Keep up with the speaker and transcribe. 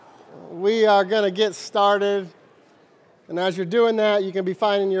We are going to get started. And as you're doing that, you can be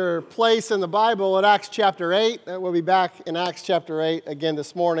finding your place in the Bible at Acts chapter 8. We'll be back in Acts chapter 8 again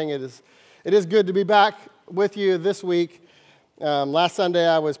this morning. It is good to be back with you this week. Last Sunday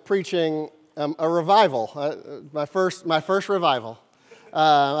I was preaching a revival, my first revival.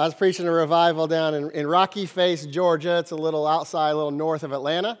 I was preaching a revival down in Rocky Face, Georgia. It's a little outside, a little north of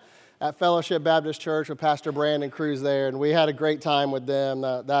Atlanta, at Fellowship Baptist Church with Pastor Brandon Cruz there, and we had a great time with them.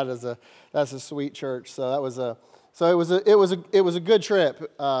 That's a sweet church. So it was a good trip.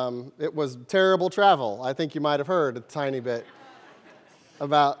 It was terrible travel. I think you might have heard a tiny bit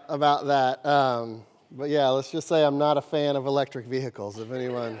about that. But yeah, let's just say I'm not a fan of electric vehicles. If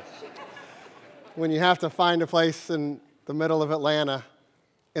anyone, when you have to find a place in the middle of Atlanta,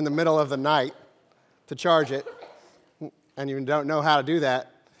 in the middle of the night, to charge it, and you don't know how to do that.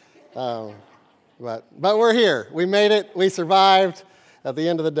 But we're here. We made it. We survived. At the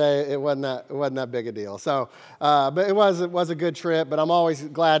end of the day, it wasn't that big a deal. So, but it was a good trip. But I'm always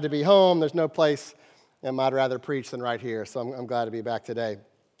glad to be home. There's no place I'd rather preach than right here. So I'm glad to be back today.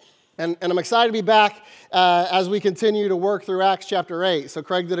 And I'm excited to be back as we continue to work through Acts chapter 8. So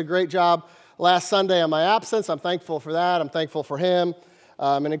Craig did a great job last Sunday on my absence. I'm thankful for that. I'm thankful for him.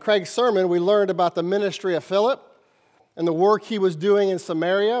 And in Craig's sermon, we learned about the ministry of Philip and the work he was doing in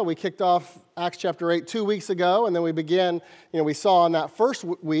Samaria. We kicked off Acts chapter 8 2 weeks ago, and then we began, we saw in that first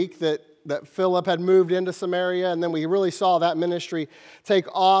week that Philip had moved into Samaria, and then we really saw that ministry take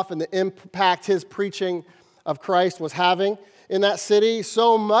off and the impact his preaching of Christ was having in that city,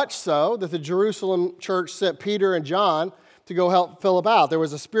 so much so that the Jerusalem church sent Peter and John to go help Philip out. There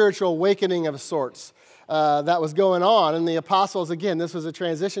was a spiritual awakening of sorts that was going on. And the apostles, again, this was a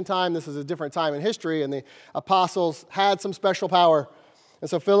transition time. This was a different time in history. And the apostles had some special power. And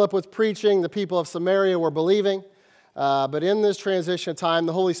so Philip was preaching. The people of Samaria were believing. But in this transition time,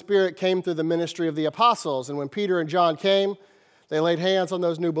 the Holy Spirit came through the ministry of the apostles. And when Peter and John came, they laid hands on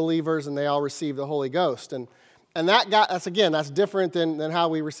those new believers and they all received the Holy Ghost. And that's different than how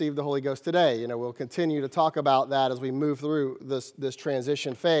we receive the Holy Ghost today. We'll continue to talk about that as we move through this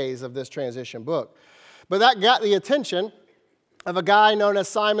transition phase of this transition book. But that got the attention of a guy known as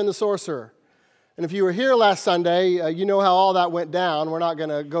Simon the Sorcerer. And if you were here last Sunday, you know how all that went down. We're not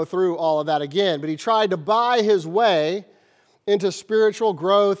going to go through all of that again. But he tried to buy his way into spiritual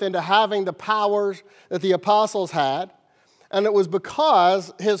growth, into having the powers that the apostles had. And it was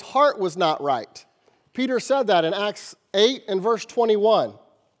because his heart was not right. Peter said that in Acts 8 and verse 21.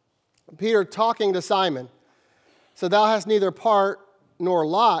 Peter talking to Simon said, "Thou hast neither part nor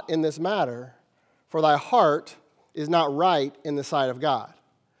lot in this matter, for thy heart is not right in the sight of God."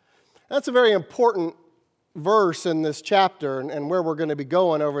 That's a very important verse in this chapter and where we're going to be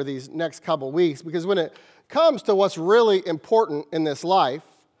going over these next couple weeks, because when it comes to what's really important in this life,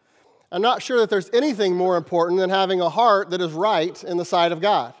 I'm not sure that there's anything more important than having a heart that is right in the sight of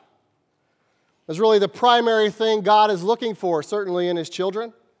God. It's really the primary thing God is looking for, certainly in His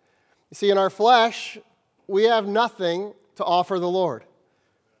children. You see, in our flesh, we have nothing to offer the Lord.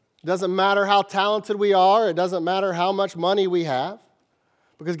 It doesn't matter how talented we are. It doesn't matter how much money we have,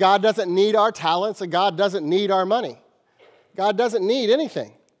 because God doesn't need our talents and God doesn't need our money. God doesn't need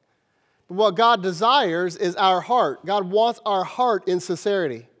anything. But what God desires is our heart. God wants our heart in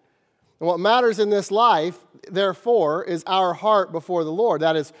sincerity. And what matters in this life, therefore, is our heart before the Lord.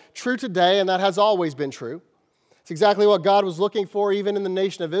 That is true today, and that has always been true. It's exactly what God was looking for even in the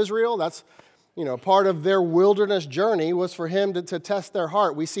nation of Israel. That's part of their wilderness journey was for him to test their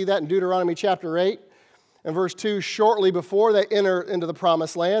heart. We see that in Deuteronomy chapter 8 and verse 2, shortly before they enter into the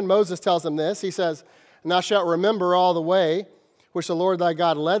promised land. Moses tells them this. He says, "And thou shalt remember all the way which the Lord thy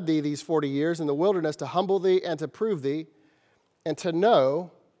God led thee these 40 years in the wilderness to humble thee and to prove thee and to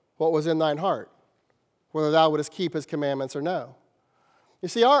know what was in thine heart, whether thou wouldest keep his commandments or no." You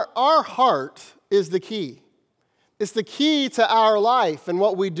see, our heart is the key. It's the key to our life and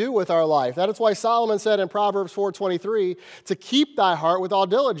what we do with our life. That is why Solomon said in Proverbs 4:23, to keep thy heart with all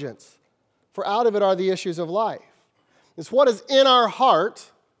diligence, for out of it are the issues of life. It's what is in our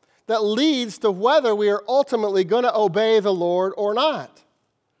heart that leads to whether we are ultimately going to obey the Lord or not.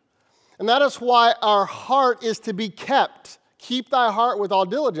 And that is why our heart is to be kept. Keep thy heart with all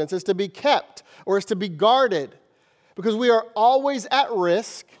diligence is to be kept, or is to be guarded, because we are always at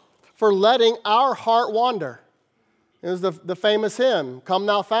risk for letting our heart wander. It was the famous hymn, "Come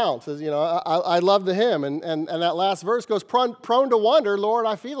Thou Fount." Says, I love the hymn, and that last verse goes, prone to wander, Lord,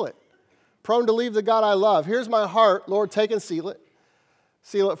 I feel it. Prone to leave the God I love. Here's my heart, Lord, take and seal it.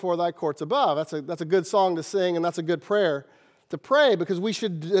 Seal it for thy courts above. That's a good song to sing, and that's a good prayer to pray, because we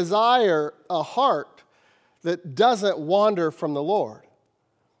should desire a heart that doesn't wander from the Lord.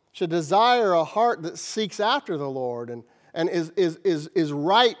 should desire a heart that seeks after the Lord and is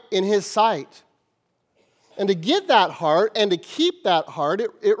right in his sight. And to get that heart and to keep that heart,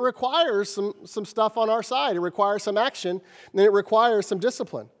 it requires some stuff on our side. It requires some action, and it requires some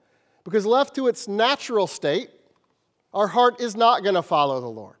discipline. Because left to its natural state, our heart is not going to follow the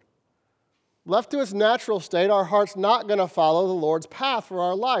Lord. Left to its natural state, our heart's not going to follow the Lord's path for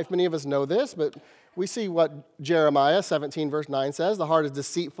our life. Many of us know this, but we see what Jeremiah 17 verse 9 says. The heart is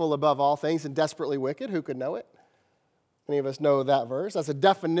deceitful above all things and desperately wicked. Who could know it? Many of us know that verse. That's a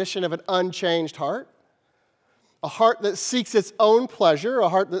definition of an unchanged heart. A heart that seeks its own pleasure, a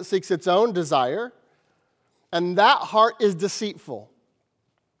heart that seeks its own desire. And that heart is deceitful,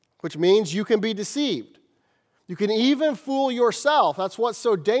 which means you can be deceived. You can even fool yourself. That's what's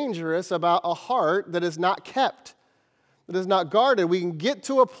so dangerous about a heart that is not kept, that is not guarded. We can get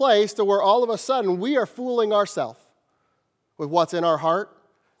to a place to where all of a sudden we are fooling ourselves with what's in our heart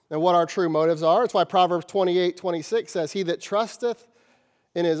and what our true motives are. That's why Proverbs 28:26 says, "He that trusteth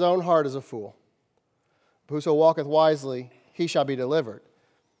in his own heart is a fool. But whoso walketh wisely, he shall be delivered."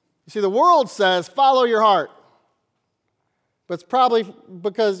 You see, the world says, follow your heart. But it's probably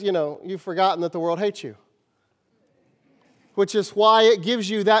because, you've forgotten that the world hates you. Which is why it gives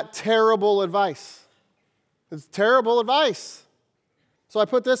you that terrible advice. It's terrible advice. So I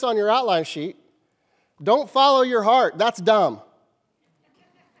put this on your outline sheet. Don't follow your heart. That's dumb.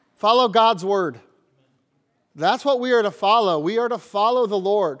 Follow God's word. That's what we are to follow. We are to follow the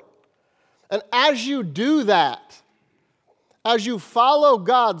Lord. And as you do that, as you follow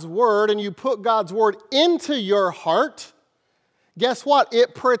God's word and you put God's word into your heart, guess what?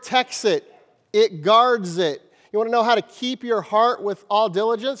 It protects it. It guards it. You want to know how to keep your heart with all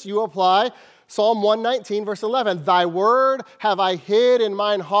diligence? You apply Psalm 119, verse 11. Thy word have I hid in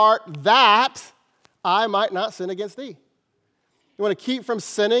mine heart that I might not sin against thee. You want to keep from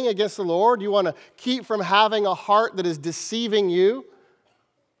sinning against the Lord? You want to keep from having a heart that is deceiving you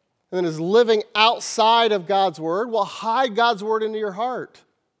and that is living outside of God's word? Well, hide God's word into your heart.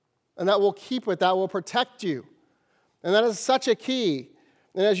 And that will keep it. That will protect you. And that is such a key.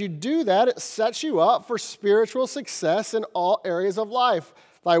 And as you do that, it sets you up for spiritual success in all areas of life.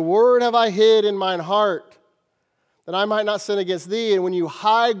 Thy word have I hid in mine heart, that I might not sin against thee. And when you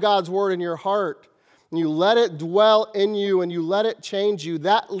hide God's word in your heart, and you let it dwell in you, and you let it change you,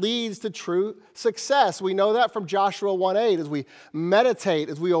 that leads to true success. We know that from Joshua 1:8. As we meditate,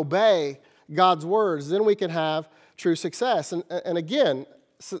 as we obey God's words, then we can have true success. And again,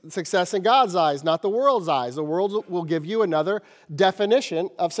 success in God's eyes, not the world's eyes. The world will give you another definition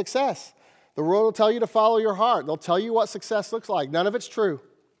of success. The world will tell you to follow your heart. They'll tell you what success looks like. None of it's true.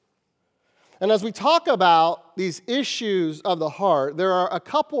 And as we talk about these issues of the heart, there are a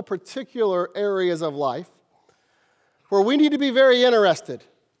couple particular areas of life where we need to be very interested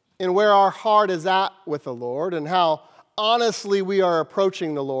in where our heart is at with the Lord and how honestly we are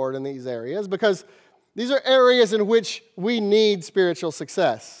approaching the Lord in these areas, because these are areas in which we need spiritual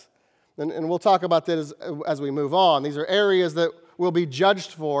success. And we'll talk about that as we move on. These are areas that we'll be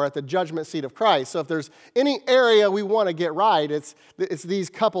judged for at the judgment seat of Christ. So if there's any area we want to get right, it's these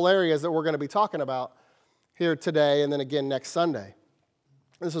couple areas that we're going to be talking about here today and then again next Sunday.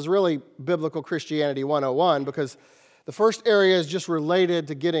 This is really Biblical Christianity 101, because the first area is just related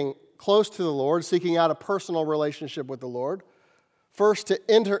to getting close to the Lord, seeking out a personal relationship with the Lord. First, to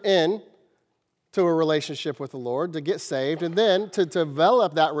enter in to a relationship with the Lord, to get saved, and then to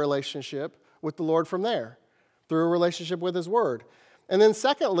develop that relationship with the Lord from there, through a relationship with His Word. And then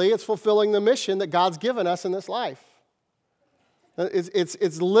secondly, it's fulfilling the mission that God's given us in this life.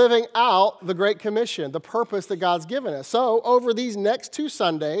 It's living out the Great Commission, the purpose that God's given us. So over these next 2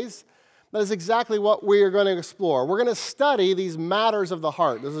 Sundays, that is exactly what we are going to explore. We're going to study these matters of the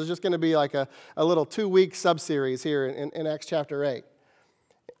heart. This is just going to be like a little 2-week sub-series here in Acts chapter 8.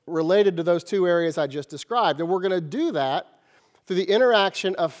 Related to those 2 areas I just described. And we're going to do that through the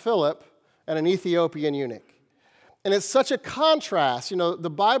interaction of Philip and an Ethiopian eunuch. And it's such a contrast. The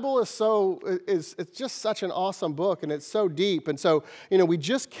Bible it's just such an awesome book, and it's so deep. And so, we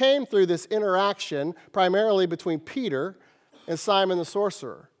just came through this interaction primarily between Peter and Simon the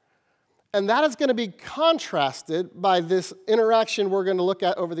sorcerer. And that is going to be contrasted by this interaction we're going to look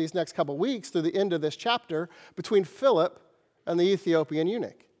at over these next couple weeks through the end of this chapter between Philip and the Ethiopian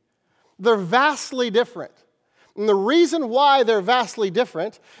eunuch. They're vastly different. And the reason why they're vastly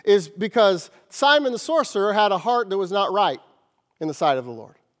different is because Simon the sorcerer had a heart that was not right in the sight of the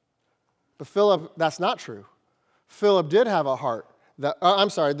Lord. But Philip, that's not true. Philip did have a heart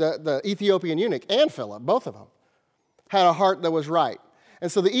the Ethiopian eunuch and Philip, both of them, had a heart that was right.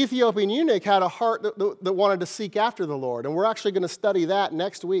 And so the Ethiopian eunuch had a heart that wanted to seek after the Lord. And we're actually going to study that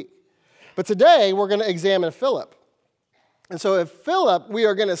next week. But today, we're going to examine Philip. And so in Philip, we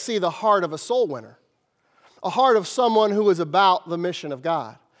are going to see the heart of a soul winner, a heart of someone who is about the mission of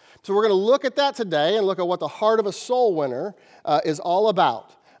God. So we're going to look at that today and look at what the heart of a soul winner is all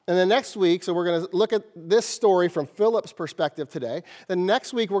about. And then next week, so we're going to look at this story from Philip's perspective today. Then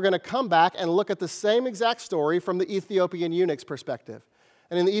next week, we're going to come back and look at the same exact story from the Ethiopian eunuch's perspective.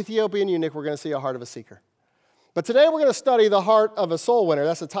 And in the Ethiopian eunuch, we're going to see a heart of a seeker. But today, we're going to study the heart of a soul winner.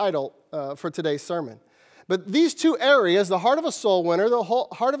 That's the title for today's sermon. But these two areas, the heart of a soul winner, the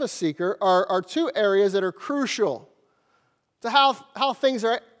heart of a seeker, are two areas that are crucial to how things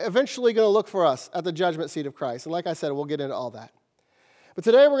are eventually going to look for us at the judgment seat of Christ. And like I said, we'll get into all that. But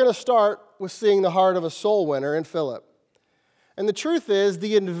today we're going to start with seeing the heart of a soul winner in Philip. And the truth is,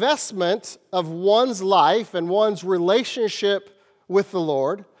 the investment of one's life and one's relationship with the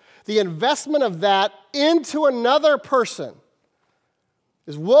Lord, the investment of that into another person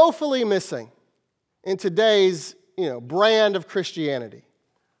is woefully missing in today's brand of Christianity.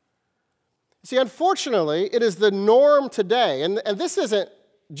 See, unfortunately, it is the norm today, and this isn't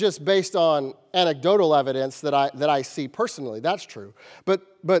just based on anecdotal evidence that I see personally. That's true.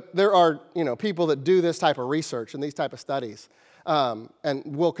 But there are people that do this type of research and these type of studies and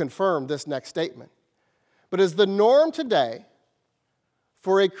will confirm this next statement. But is the norm today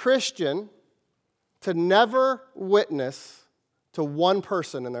for a Christian to never witness to one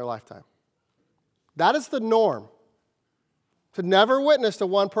person in their lifetime. That is the norm, to never witness to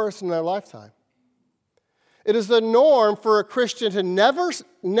one person in their lifetime. It is the norm for a Christian to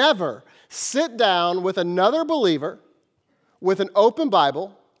never sit down with another believer with an open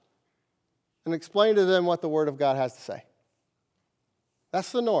Bible and explain to them what the Word of God has to say.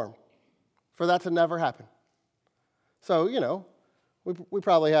 That's the norm, for that to never happen. So, we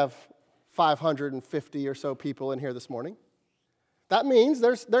probably have 550 or so people in here this morning. That means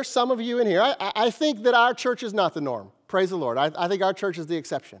there's some of you in here. I think that our church is not the norm. Praise the Lord. I think our church is the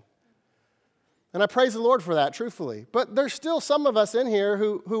exception. And I praise the Lord for that, truthfully. But there's still some of us in here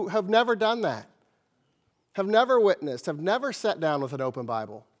who have never done that, have never witnessed, have never sat down with an open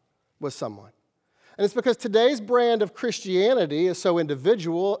Bible with someone. And it's because today's brand of Christianity is so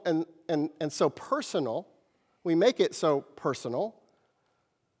individual and so personal. We make it so personal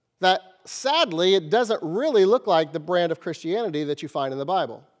that sadly it doesn't really look like the brand of Christianity that you find in the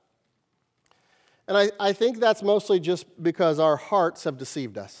Bible. And I think that's mostly just because our hearts have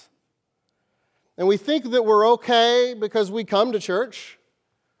deceived us. And we think that we're okay because we come to church,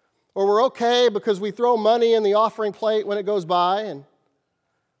 or we're okay because we throw money in the offering plate when it goes by, and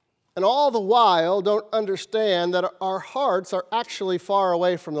all the while don't understand that our hearts are actually far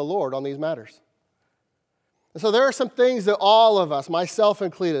away from the Lord on these matters. And so there are some things that all of us, myself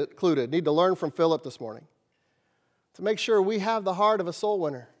included, need to learn from Philip this morning to make sure we have the heart of a soul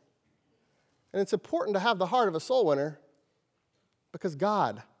winner. And it's important to have the heart of a soul winner because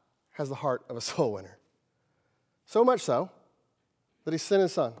God has the heart of a soul winner. So much so that he sent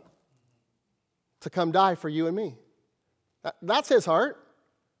his son to come die for you and me. That's his heart.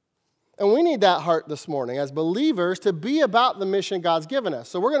 And we need that heart this morning as believers to be about the mission God's given us.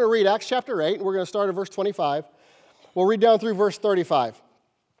 So we're going to read Acts chapter 8, and we're going to start at verse 25. We'll read down through verse 35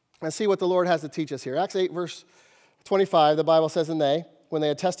 and see what the Lord has to teach us here. Acts 8, verse 25, the Bible says, "And they, when they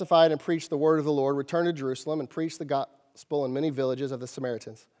had testified and preached the word of the Lord, returned to Jerusalem and preached the gospel in many villages of the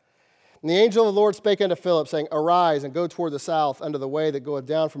Samaritans. And the angel of the Lord spake unto Philip, saying, Arise and go toward the south unto the way that goeth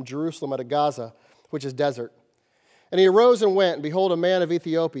down from Jerusalem unto Gaza, which is desert. And he arose and went, and behold, a man of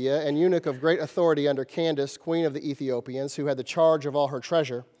Ethiopia, an eunuch of great authority under Candace, queen of the Ethiopians, who had the charge of all her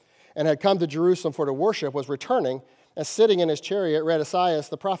treasure, and had come to Jerusalem for to worship, was returning, and sitting in his chariot read Esaias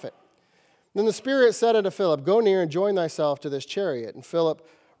the prophet. Then the Spirit said unto Philip, Go near and join thyself to this chariot. And Philip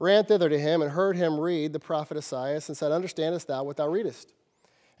ran thither to him, and heard him read the prophet Esaias, and said, Understandest thou what thou readest?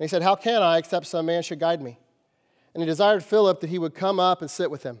 And he said, How can I, except some man should guide me? And he desired Philip that he would come up and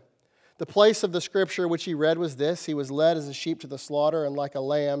sit with him. The place of the scripture which he read was this: He was led as a sheep to the slaughter, and like a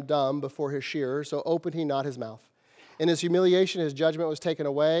lamb dumb before his shearer, so opened he not his mouth. In his humiliation his judgment was taken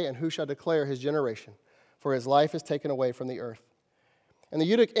away, and who shall declare his generation? For his life is taken away from the earth. And the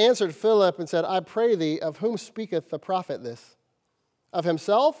eunuch answered Philip and said, I pray thee, of whom speaketh the prophet this? Of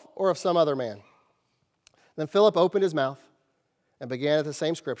himself or of some other man? Then Philip opened his mouth and began at the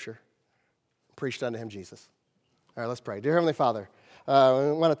same scripture, and preached unto him Jesus. All right, let's pray. Dear Heavenly Father, I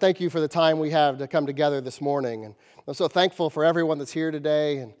want to thank you for the time we have to come together this morning. And I'm so thankful for everyone that's here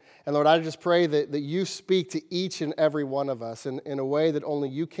today. And Lord, I just pray that you speak to each and every one of us in a way that only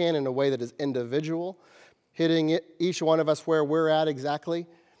you can, in a way that is individual, hitting each one of us where we're at exactly,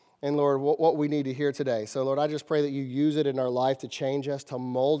 and Lord, what we need to hear today. So Lord, I just pray that you use it in our life to change us, to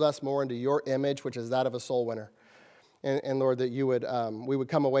mold us more into your image, which is that of a soul winner. And Lord, that you would, we would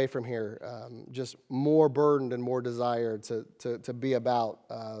come away from here just more burdened and more desired to be about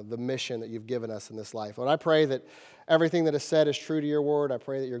the mission that you've given us in this life. Lord, I pray that everything that is said is true to your word. I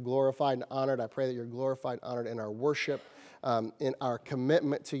pray that you're glorified and honored. I pray that you're glorified and honored in our worship, in our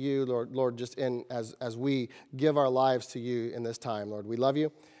commitment to you, Lord, just as we give our lives to you in this time. Lord, we love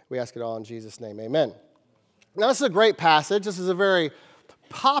you. We ask it all in Jesus' name. Amen. Now, this is a great passage. This is a very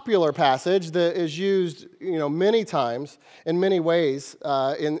popular passage that is used, many times in many ways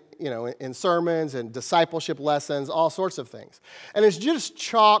in sermons and discipleship lessons, all sorts of things. And it's just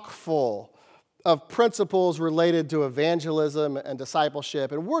chock full of principles related to evangelism and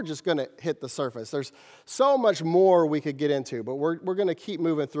discipleship, and we're just going to hit the surface. There's so much more we could get into, but we're going to keep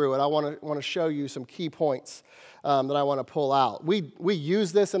moving through it. I want to show you some key points that I want to pull out. We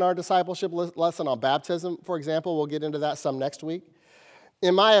use this in our discipleship lesson on baptism, for example. We'll get into that some next week.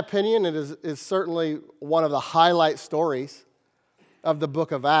 In my opinion, it is certainly one of the highlight stories of the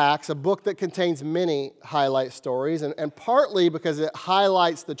book of Acts, a book that contains many highlight stories, and partly because it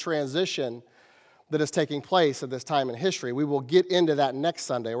highlights the transition that is taking place at this time in history. We will get into that next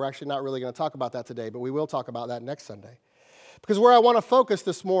Sunday. We're actually not really going to talk about that today, but we will talk about that next Sunday. Because where I want to focus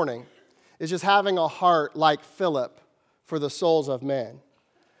this morning is just having a heart like Philip for the souls of men.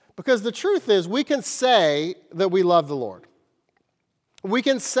 Because the truth is, we can say that we love the Lord. We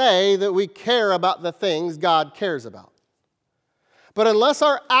can say that we care about the things God cares about. But unless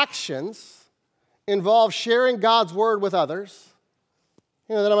our actions involve sharing God's word with others,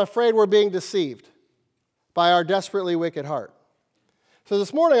 then I'm afraid we're being deceived by our desperately wicked heart. So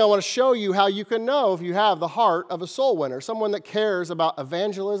this morning I want to show you how you can know if you have the heart of a soul winner, someone that cares about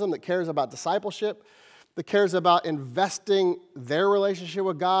evangelism, that cares about discipleship, that cares about investing their relationship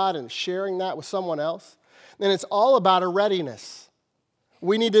with God and sharing that with someone else. And it's all about a readiness.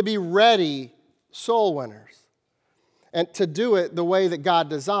 We need to be ready soul winners and to do it the way that God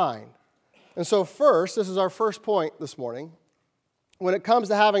designed. And so first, this is our first point this morning. When it comes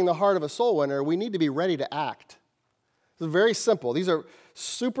to having the heart of a soul winner, we need to be ready to act. It's very simple. These are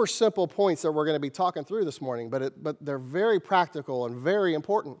super simple points that we're going to be talking through this morning, but they're very practical and very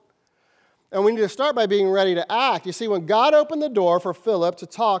important. And we need to start by being ready to act. You see, when God opened the door for Philip to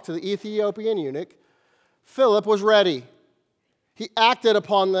talk to the Ethiopian eunuch, Philip was ready. He acted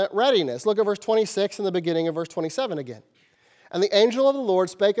upon that readiness. Look at verse 26 and the beginning of verse 27 again. And the angel of the Lord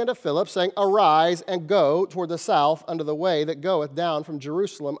spake unto Philip, saying, Arise and go toward the south unto the way that goeth down from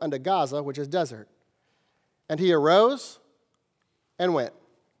Jerusalem unto Gaza, which is desert. And he arose and went.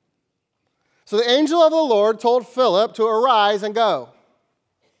 So the angel of the Lord told Philip to arise and go.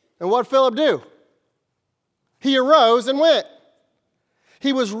 And what did Philip do? He arose and went.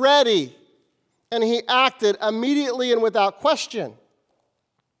 He was ready, and he acted immediately and without question.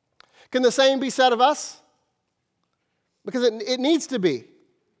 Can the same be said of us? Because it needs to be.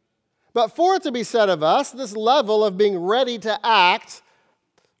 But for it to be said of us, this level of being ready to act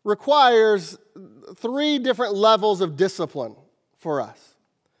requires 3 different levels of discipline for us.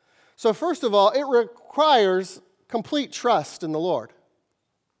 So first of all, it requires complete trust in the Lord.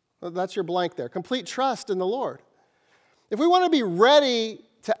 That's your blank there. Complete trust in the Lord. If we want to be ready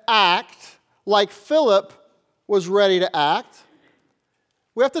to act like Philip was ready to act,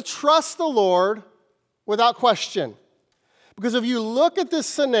 we have to trust the Lord without question. Because if you look at this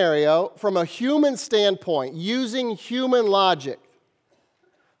scenario from a human standpoint, using human logic,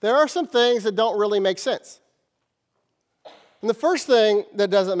 there are some things that don't really make sense. And the first thing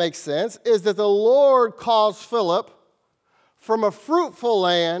that doesn't make sense is that the Lord calls Philip from a fruitful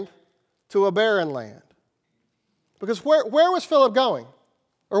land to a barren land. Because where was Philip going?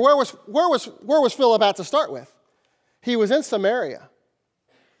 Or where was Philip at to start with? He was in Samaria.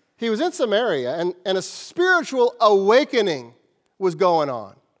 He was in Samaria, and a spiritual awakening was going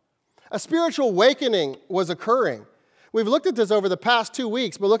on. A spiritual awakening was occurring. We've looked at this over the past 2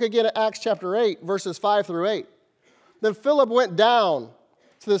 weeks, but look again at Acts chapter 8, verses 5 through 8. Then Philip went down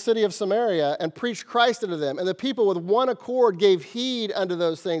to the city of Samaria and preached Christ unto them. And the people with one accord gave heed unto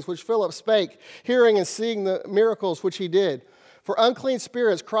those things which Philip spake, hearing and seeing the miracles which he did. For unclean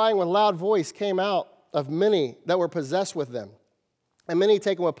spirits, crying with loud voice, came out of many that were possessed with them. And many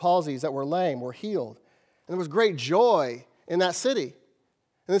taken with palsies that were lame were healed. And there was great joy in that city.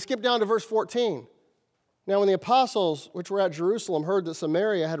 And then skip down to verse 14. Now when the apostles which were at Jerusalem heard that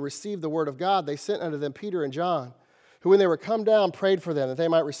Samaria had received the word of God, they sent unto them Peter and John, who when they were come down prayed for them that they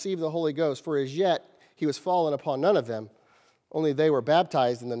might receive the Holy Ghost. For as yet he was fallen upon none of them, only they were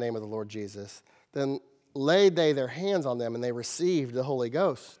baptized in the name of the Lord Jesus. Then laid they their hands on them, and they received the Holy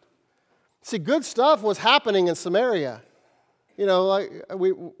Ghost. See, good stuff was happening in Samaria. You know, like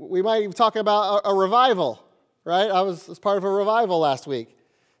we might even talk about a revival, right? I was part of a revival last week.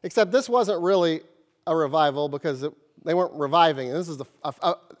 Except this wasn't really a revival because they weren't reviving. This is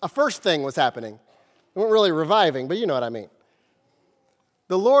a first thing was happening. They weren't really reviving, but you know what I mean.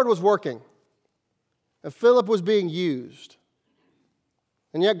 The Lord was working, and Philip was being used.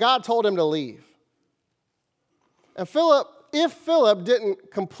 And yet God told him to leave. And if Philip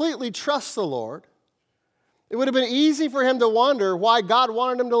didn't completely trust the Lord, it would have been easy for him to wonder why God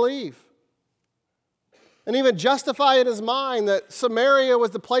wanted him to leave. And even justify in his mind that Samaria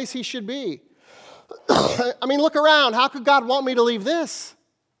was the place he should be. I mean, look around. How could God want me to leave this?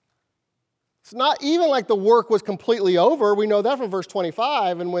 It's not even like the work was completely over. We know that from verse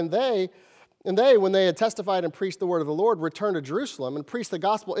 25. And when they had testified and preached the word of the Lord, returned to Jerusalem and preached the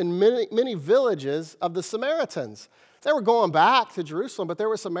gospel in many villages of the Samaritans. They were going back to Jerusalem, but there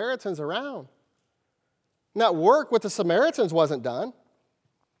were Samaritans around. And that work with the Samaritans wasn't done.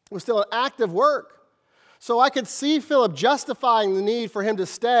 It was still an active work. So I could see Philip justifying the need for him to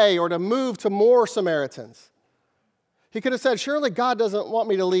stay or to move to more Samaritans. He could have said, surely God doesn't want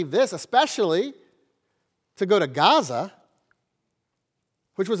me to leave this, especially to go to Gaza,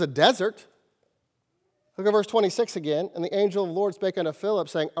 which was a desert. Look at verse 26 again. And the angel of the Lord spake unto Philip,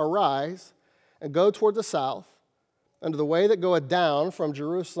 saying, arise and go toward the south, unto the way that goeth down from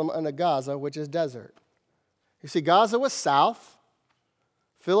Jerusalem unto Gaza, which is desert. You see, Gaza was south.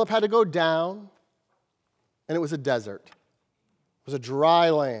 Philip had to go down, and it was a desert. It was a dry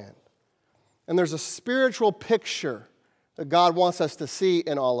land. And there's a spiritual picture that God wants us to see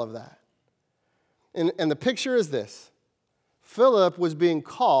in all of that. And the picture is this. Philip was being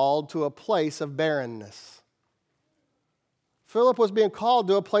called to a place of barrenness. Philip was being called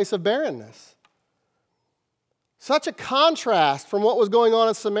to a place of barrenness. Such a contrast from what was going on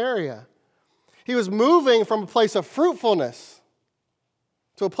in Samaria. He was moving from a place of fruitfulness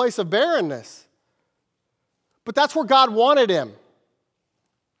to a place of barrenness. But that's where God wanted him.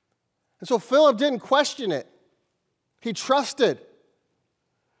 And so Philip didn't question it. He trusted.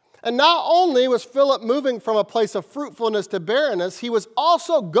 And not only was Philip moving from a place of fruitfulness to barrenness, he was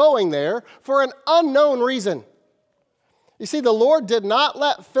also going there for an unknown reason. You see, the Lord did not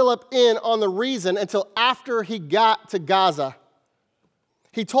let Philip in on the reason until after he got to Gaza.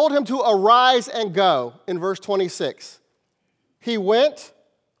 He told him to arise and go in verse 26. He went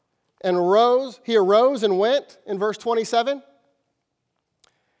and arose. He arose and went in verse 27.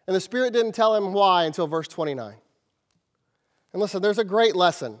 And the Spirit didn't tell him why until verse 29. And listen, there's a great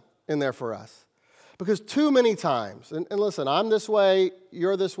lesson in there for us. Because too many times, and listen, I'm this way,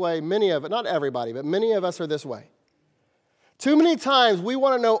 you're this way, many of it, not everybody, but many of us are this way. Too many times we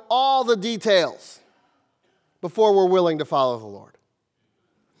want to know all the details before we're willing to follow the Lord.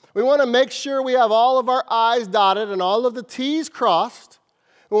 We want to make sure we have all of our I's dotted and all of the T's crossed.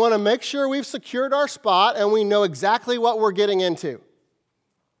 We want to make sure we've secured our spot and we know exactly what we're getting into.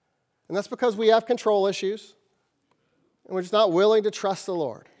 And that's because we have control issues and we're just not willing to trust the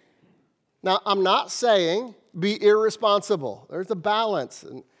Lord. Now, I'm not saying be irresponsible. There's a balance.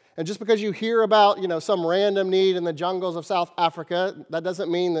 And just because you hear about, some random need in the jungles of South Africa, that doesn't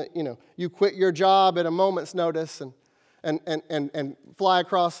mean that, you quit your job at a moment's notice and fly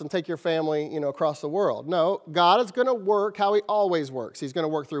across and take your family, across the world. No, God is going to work how he always works. He's going to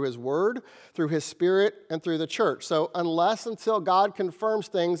work through his word, through his Spirit, and through the church. So until God confirms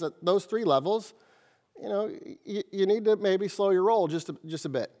things at those three levels, you need to maybe slow your roll just a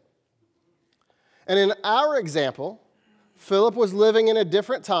bit. And in our example, Philip was living in a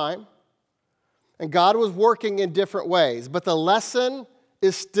different time, and God was working in different ways. But the lesson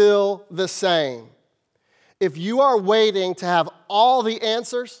is still the same. If you are waiting to have all the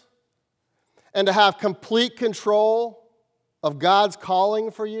answers and to have complete control of God's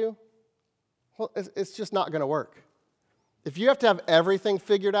calling for you, well, it's just not going to work. If you have to have everything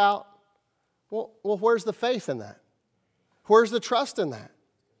figured out, well, where's the faith in that? Where's the trust in that?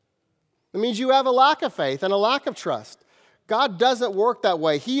 It means you have a lack of faith and a lack of trust. God doesn't work that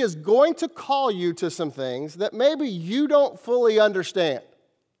way. He is going to call you to some things that maybe you don't fully understand,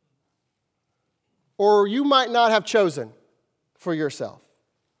 or you might not have chosen for yourself.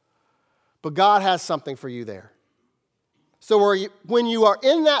 But God has something for you there. So when you are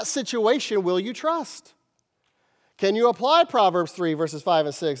in that situation, will you trust? Can you apply Proverbs 3, verses 5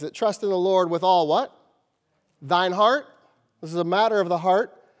 and 6, that trust in the Lord with all what? Thine heart. This is a matter of the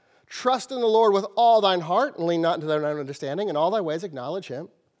heart. Trust in the Lord with all thine heart, and lean not into thine own understanding. In all thy ways acknowledge him.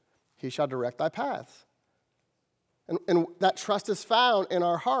 He shall direct thy paths. And that trust is found in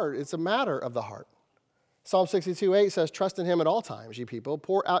our heart. It's a matter of the heart. Psalm 62:8 says, trust in him at all times, ye people.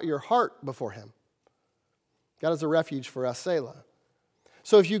 Pour out your heart before him. God is a refuge for us, Selah.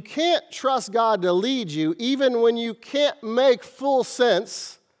 So if you can't trust God to lead you, even when you can't make full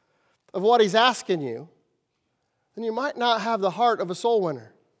sense of what he's asking you, then you might not have the heart of a soul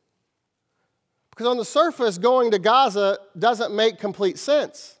winner. Because on the surface, going to Gaza doesn't make complete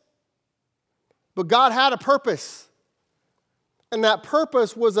sense. But God had a purpose. And that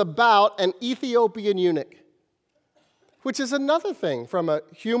purpose was about an Ethiopian eunuch, which is another thing from a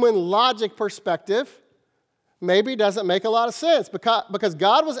human logic perspective. Maybe doesn't make a lot of sense because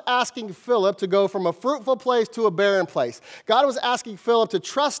God was asking Philip to go from a fruitful place to a barren place. God was asking Philip to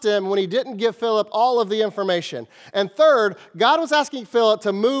trust him when he didn't give Philip all of the information. And third, God was asking Philip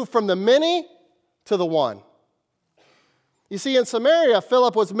to move from the many to the one. You see, in Samaria,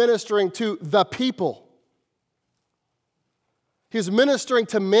 Philip was ministering to the people. He was ministering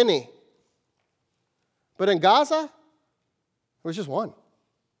to many. But in Gaza, it was just one.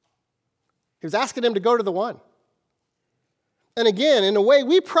 He was asking him to go to the one. And again, in the way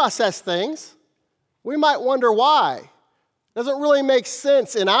we process things, we might wonder why. It doesn't really make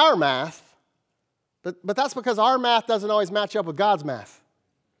sense in our math, but that's because our math doesn't always match up with God's math.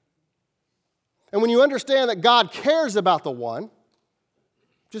 And when you understand that God cares about the one,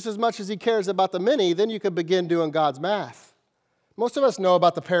 just as much as he cares about the many, then you can begin doing God's math. Most of us know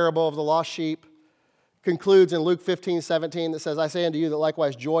about the parable of the lost sheep. Concludes in Luke 15:17 that says, I say unto you that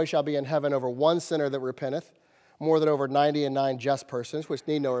likewise joy shall be in heaven over one sinner that repenteth, more than over 99 just persons, which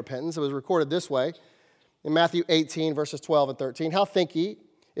need no repentance. It was recorded this way in Matthew 18, verses 12 and 13. How think ye,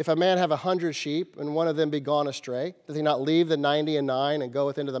 if a man have 100 sheep, and one of them be gone astray, doth he not leave the 99 and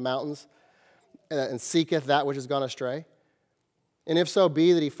goeth into the mountains, and seeketh that which is gone astray? And if so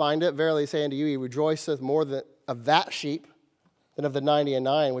be that he find it, verily I say unto you, he rejoiceth more of that sheep than of the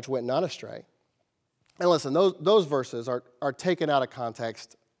 99 which went not astray. And listen, those verses are taken out of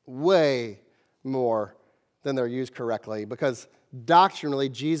context way more than they're used correctly, because doctrinally,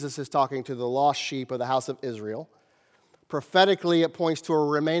 Jesus is talking to the lost sheep of the house of Israel. Prophetically, it points to a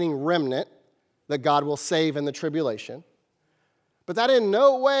remaining remnant that God will save in the tribulation. But that in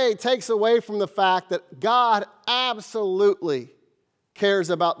no way takes away from the fact that God absolutely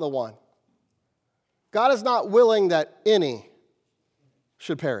cares about the one. God is not willing that any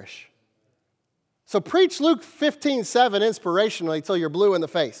should perish. So preach Luke 15:7 inspirationally till you're blue in the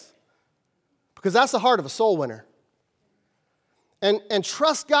face, because that's the heart of a soul winner. And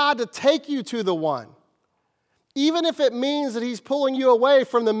trust God to take you to the one, even if it means that he's pulling you away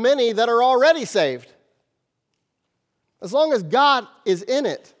from the many that are already saved. As long as God is in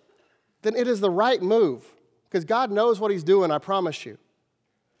it, then it is the right move, because God knows what he's doing, I promise you.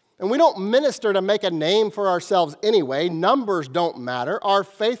 And we don't minister to make a name for ourselves anyway. Numbers don't matter. Our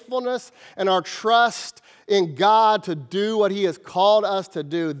faithfulness and our trust in God to do what he has called us to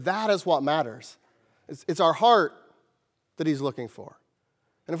do, that is what matters. It's our heart that he's looking for.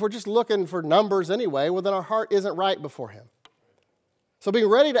 And if we're just looking for numbers anyway, well, then our heart isn't right before him. So being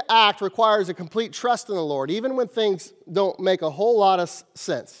ready to act requires a complete trust in the Lord, even when things don't make a whole lot of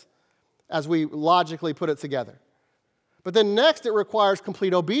sense as we logically put it together. But then next, it requires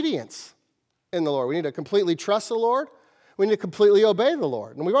complete obedience in the Lord. We need to completely trust the Lord. We need to completely obey the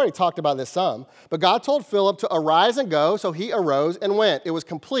Lord. And we've already talked about this some. But God told Philip to arise and go, so he arose and went. It was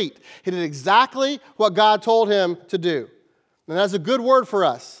complete. He did exactly what God told him to do. And that's a good word for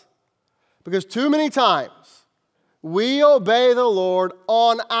us, because too many times we obey the Lord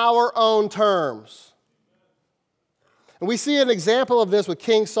on our own terms. And we see an example of this with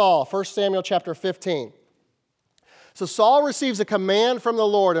King Saul, 1 Samuel chapter 15. So Saul receives a command from the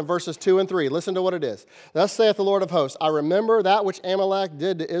Lord in verses 2 and 3. Listen to what it is. Thus saith the Lord of hosts, I remember that which Amalek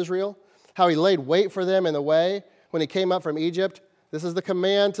did to Israel, how he laid wait for them in the way when he came up from Egypt. This is the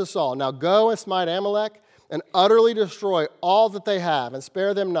command to Saul. Now go and smite Amalek and utterly destroy all that they have, and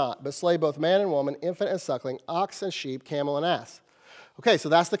spare them not, but slay both man and woman, infant and suckling, ox and sheep, camel and ass. Okay, so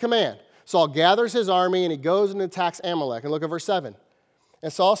that's the command. Saul gathers his army and he goes and attacks Amalek. And look at verse 7.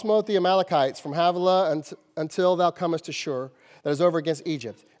 And Saul smote the Amalekites from Havilah until thou comest to Shur, that is over against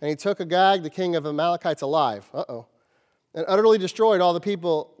Egypt. And he took Agag, the king of the Amalekites, alive. And utterly destroyed all the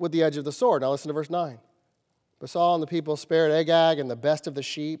people with the edge of the sword. Now listen to verse 9. But Saul and the people spared Agag and the best of the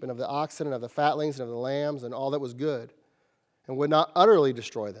sheep and of the oxen and of the fatlings and of the lambs and all that was good, and would not utterly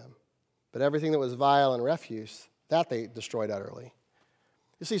destroy them. But everything that was vile and refuse, that they destroyed utterly.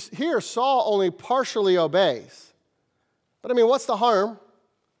 You see, here Saul only partially obeys. But I mean, what's the harm?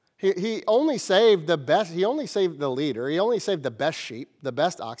 He only saved the best, he only saved the leader, he only saved the best sheep, the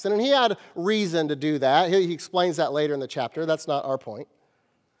best oxen, and he had reason to do that. He explains that later in the chapter. That's not our point.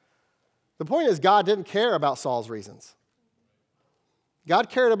 The point is, God didn't care about Saul's reasons. God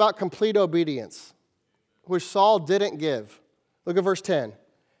cared about complete obedience, which Saul didn't give. Look at verse 10.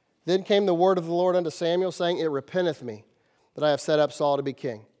 Then came the word of the Lord unto Samuel, saying, It repenteth me that I have set up Saul to be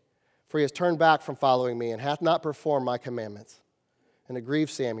king. For he has turned back from following me, and hath not performed my commandments. And it grieved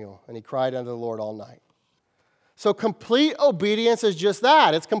Samuel, and he cried unto the Lord all night. So complete obedience is just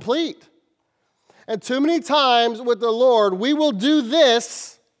that. It's complete. And too many times with the Lord, we will do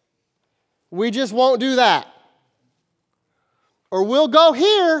this, we just won't do that. Or we'll go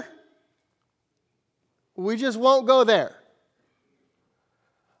here, we just won't go there.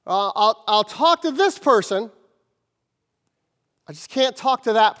 I'll talk to this person, I just can't talk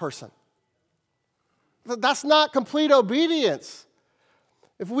to that person. That's not complete obedience.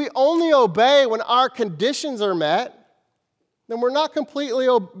 If we only obey when our conditions are met, then we're not completely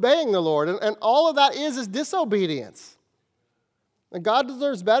obeying the Lord. And all of that is disobedience. And God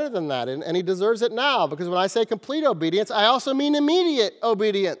deserves better than that, and he deserves it now, because when I say complete obedience, I also mean immediate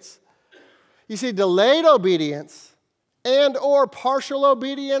obedience. You see, delayed obedience and or partial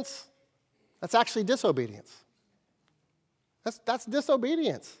obedience, that's actually disobedience. That's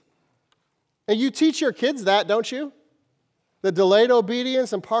disobedience. And you teach your kids that, don't you? That delayed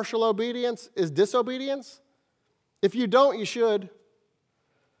obedience and partial obedience is disobedience? If you don't, you should.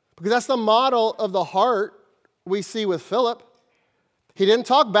 Because that's the model of the heart we see with Philip. He didn't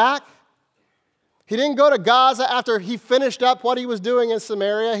talk back. He didn't go to Gaza after he finished up what he was doing in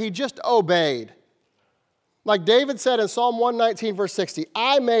Samaria. He just obeyed. Like David said in Psalm 119, verse 60,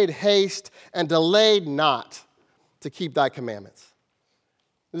 I made haste and delayed not to keep thy commandments.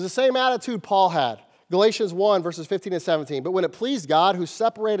 It was the same attitude Paul had. Galatians 1, verses 15 and 17. But when it pleased God, who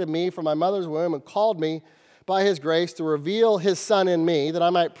separated me from my mother's womb and called me by his grace to reveal his Son in me, that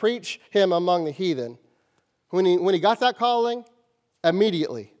I might preach him among the heathen. When he got that calling,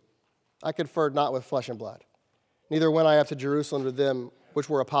 immediately I conferred not with flesh and blood. Neither went I up to Jerusalem to them which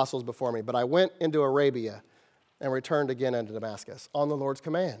were apostles before me, but I went into Arabia and returned again unto Damascus on the Lord's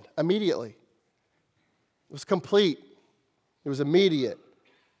command. Immediately. It was complete. It was immediate.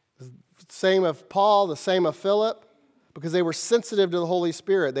 It was the same of Paul, the same of Philip, because they were sensitive to the Holy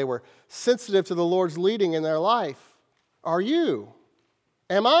Spirit. They were sensitive to the Lord's leading in their life. Are you?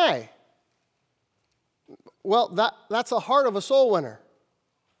 Am I? Well, that's the heart of a soul winner.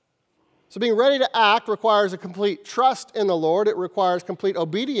 So being ready to act requires a complete trust in the Lord. It requires complete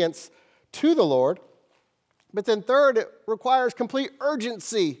obedience to the Lord. But then third, it requires complete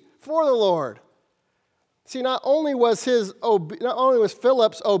urgency for the Lord. See, not only was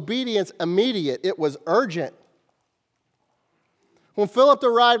Philip's obedience immediate, it was urgent. When Philip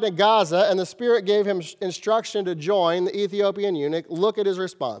arrived at Gaza and the Spirit gave him instruction to join the Ethiopian eunuch, look at his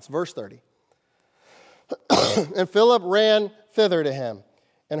response, verse 30. And Philip ran thither to him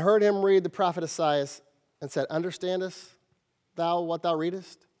and heard him read the prophet Isaiah and said, Understandest thou what thou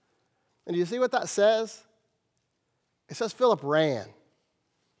readest? And do you see what that says? It says Philip ran.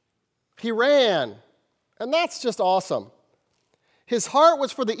 He ran. And that's just awesome. His heart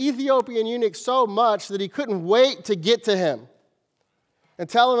was for the Ethiopian eunuch so much that he couldn't wait to get to him and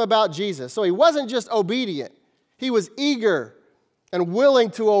tell him about Jesus. So he wasn't just obedient. He was eager and willing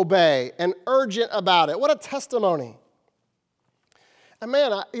to obey and urgent about it. What a testimony. And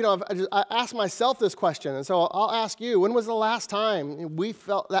man, I asked myself this question, and so I'll ask you, when was the last time we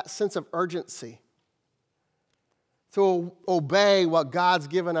felt that sense of urgency to obey what God's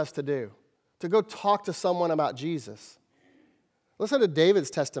given us to do, to go talk to someone about Jesus? Listen to David's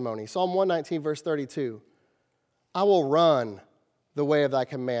testimony, Psalm 119, verse 32. I will run the way of thy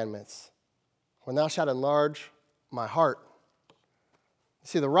commandments when thou shalt enlarge my heart.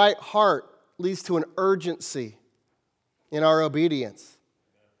 See, the right heart leads to an urgency in our obedience.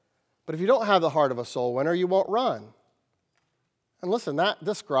 But if you don't have the heart of a soul winner, you won't run. And listen, that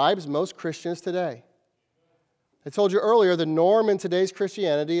describes most Christians today. I told you earlier, the norm in today's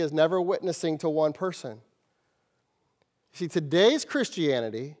Christianity is never witnessing to one person. See, today's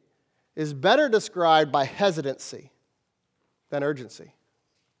Christianity is better described by hesitancy than urgency.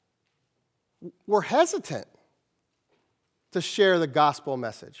 We're hesitant to share the gospel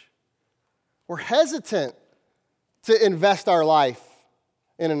message. We're hesitant to invest our life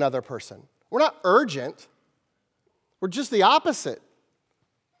in another person. We're not urgent. We're just the opposite.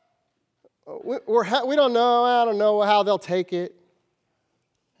 We don't know. I don't know how they'll take it.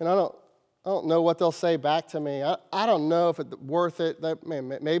 And I don't know what they'll say back to me. I don't know if it's worth it.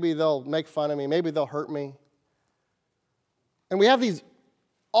 Maybe they'll make fun of me. Maybe they'll hurt me. And we have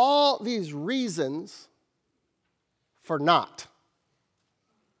all these reasons for not.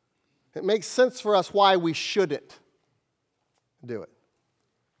 It makes sense for us why we shouldn't do it.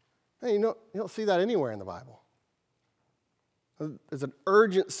 Hey, you don't see that anywhere in the Bible. There's an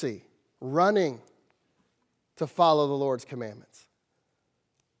urgency, running to follow the Lord's commandments.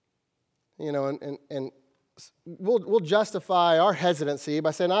 And we'll justify our hesitancy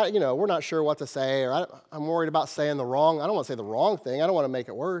by saying, we're not sure what to say, or I'm worried about saying the wrong. I don't want to say the wrong thing. I don't want to make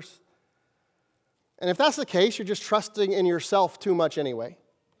it worse. And if that's the case, you're just trusting in yourself too much anyway.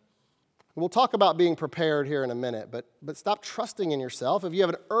 We'll talk about being prepared here in a minute, but stop trusting in yourself. If you have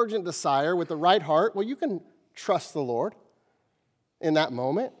an urgent desire with the right heart, well, you can trust the Lord in that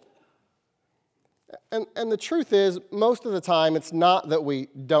moment. And the truth is, most of the time, it's not that we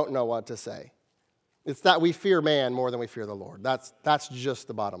don't know what to say. It's that we fear man more than we fear the Lord. That's just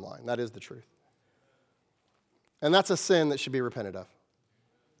the bottom line. That is the truth. And that's a sin that should be repented of.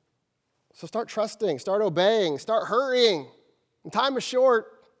 So start trusting, start obeying, start hurrying. And time is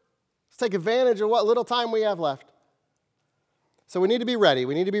short. Let's take advantage of what little time we have left. So we need to be ready.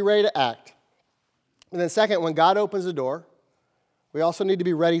 We need to be ready to act. And then second, when God opens the door, we also need to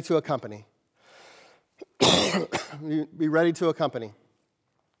be ready to accompany. Be ready to accompany.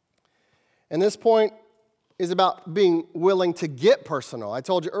 And this point is about being willing to get personal. I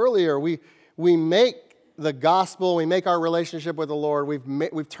told you earlier, we make the gospel, we make our relationship with the Lord,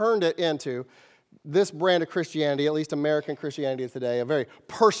 we've turned it into this brand of Christianity, at least American Christianity today, a very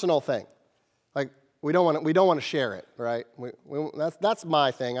personal thing. Like we don't want to share it, right? That's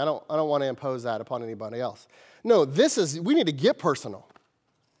my thing. I don't want to impose that upon anybody else. No, we need to get personal.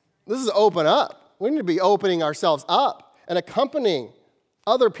 This is open up. We need to be opening ourselves up and accompanying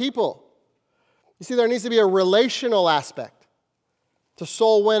other people. You see, there needs to be a relational aspect to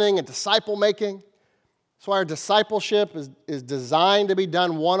soul winning and disciple making. That's why our discipleship is designed to be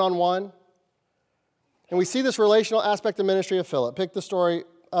done one-on-one. And we see this relational aspect of ministry of Philip. Pick the story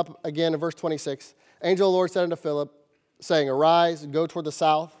up again in verse 26. Angel of the Lord said unto Philip, saying, Arise and go toward the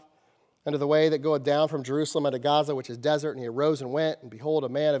south, unto the way that goeth down from Jerusalem unto Gaza, which is desert. And he arose and went, and behold, a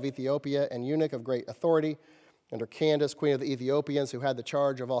man of Ethiopia, an eunuch of great authority, under Candace, queen of the Ethiopians, who had the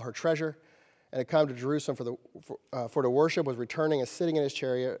charge of all her treasure, and had come to Jerusalem for to worship, was returning and sitting in his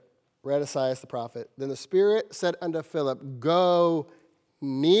chariot, read Esaias the prophet. Then the Spirit said unto Philip, Go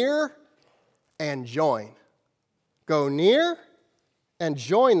near and join. Go near and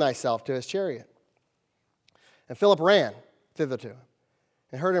join thyself to his chariot. And Philip ran thither to him,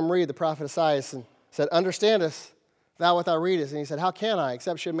 and heard him read the prophet Esaias, and said, Understandest thou what thou readest? And he said, How can I,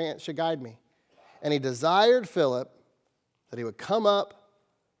 except man should guide me? And he desired Philip that he would come up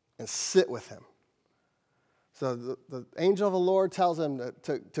and sit with him. So the angel of the Lord tells him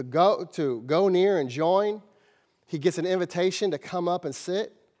to go near and join. He gets an invitation to come up and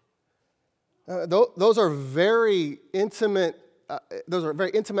sit. Those are very intimate. Those are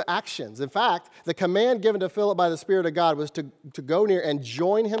very intimate actions. In fact, the command given to Philip by the Spirit of God was to go near and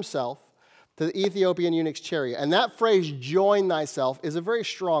join himself to the Ethiopian eunuch's chariot. And that phrase, join thyself, is a very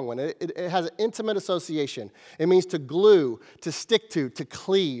strong one. It has an intimate association. It means to glue, to stick to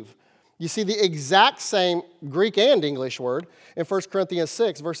cleave. You see the exact same Greek and English word in 1 Corinthians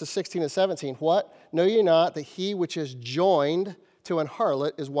 6, verses 16 and 17. What? Know ye not that he which is joined to an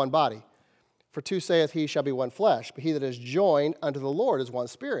harlot is one body? For two saith he shall be one flesh, but he that is joined unto the Lord is one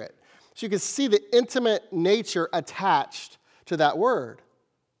spirit. So you can see the intimate nature attached to that word.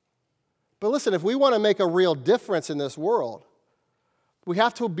 But listen, if we want to make a real difference in this world, we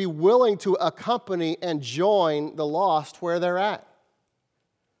have to be willing to accompany and join the lost where they're at,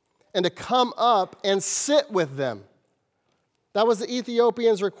 and to come up and sit with them. That was the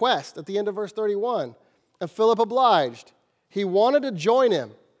Ethiopian's request at the end of verse 31. And Philip obliged. He wanted to join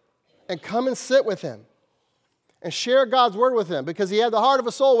him and come and sit with him and share God's word with him because he had the heart of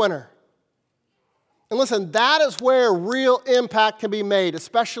a soul winner. And listen, that is where real impact can be made,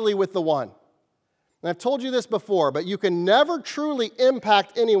 especially with the one. And I've told you this before, but you can never truly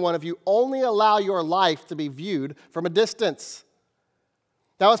impact anyone if you only allow your life to be viewed from a distance.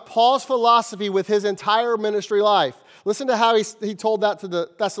 That was Paul's philosophy with his entire ministry life. Listen to how he told that to the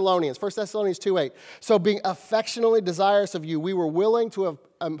Thessalonians. 1 Thessalonians 2:8. So being affectionately desirous of you, we were willing to have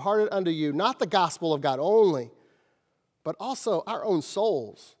imparted unto you not the gospel of God only, but also our own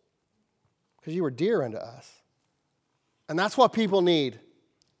souls, because you were dear unto us. And that's what people need.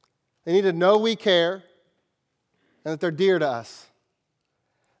 They need to know we care and that they're dear to us.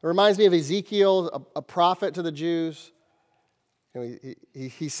 It reminds me of Ezekiel, a prophet to the Jews.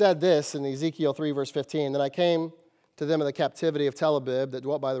 He said this in Ezekiel 3, verse 15, Then I came to them in the captivity of Tel Aviv that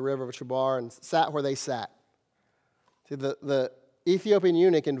dwelt by the river of Chebar and sat where they sat. See, the Ethiopian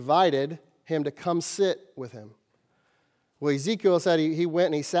eunuch invited him to come sit with him. Well, Ezekiel said he went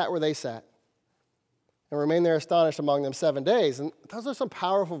and he sat where they sat. and remained there astonished among them 7 days. And those are some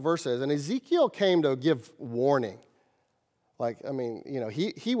powerful verses. And Ezekiel came to give warning.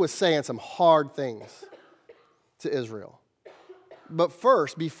 He was saying some hard things to Israel. But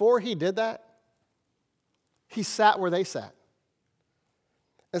first, before he did that, he sat where they sat.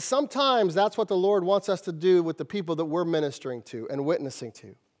 And sometimes that's what the Lord wants us to do with the people that we're ministering to and witnessing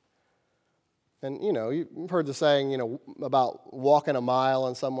to. And, you've heard the saying, about walking a mile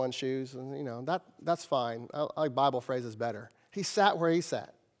in someone's shoes. And, that's fine. I like Bible phrases better. He sat where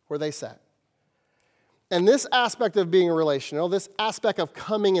they sat. And this aspect of being relational, this aspect of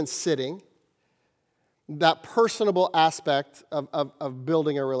coming and sitting, that personable aspect of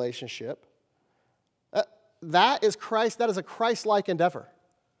building a relationship, that is a Christ-like endeavor.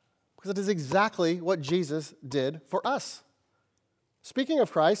 Because it is exactly what Jesus did for us. Speaking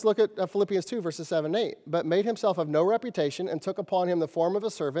of Christ, look at Philippians 2, verses 7 and 8. But made himself of no reputation, and took upon him the form of a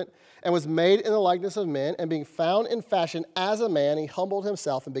servant, and was made in the likeness of men, and being found in fashion as a man, he humbled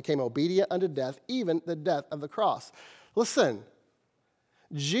himself and became obedient unto death, even the death of the cross. Listen,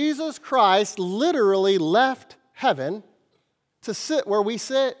 Jesus Christ literally left heaven to sit where we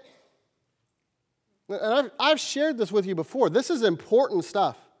sit. And I've shared this with you before. This is important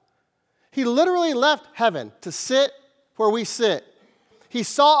stuff. He literally left heaven to sit where we sit. He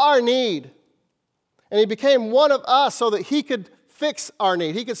saw our need, and he became one of us so that he could fix our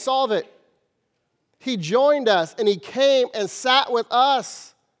need. He could solve it. He joined us, and he came and sat with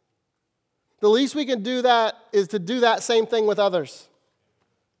us. The least we can do that is to do that same thing with others.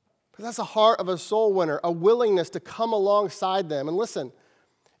 Because that's the heart of a soul winner, a willingness to come alongside them. And listen,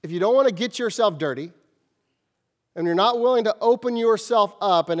 if you don't want to get yourself dirty, and you're not willing to open yourself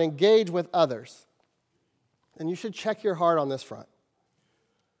up and engage with others, then you should check your heart on this front.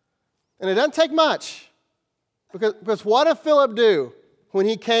 And it doesn't take much. Because what did Philip do when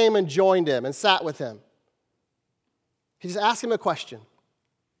he came and joined him and sat with him? He just asked him a question.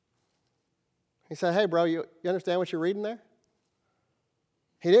 He said, hey, bro, you understand what you're reading there?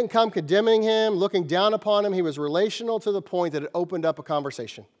 He didn't come condemning him, looking down upon him. He was relational to the point that it opened up a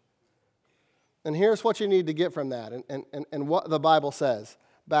conversation. And here's what you need to get from that and what the Bible says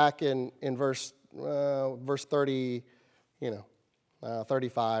back in verse 30,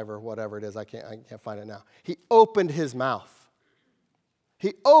 35 or whatever it is. I can't find it now. He opened his mouth.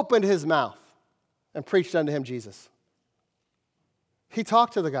 He opened his mouth and preached unto him Jesus. He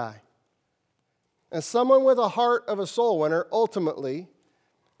talked to the guy. And someone with a heart of a soul winner ultimately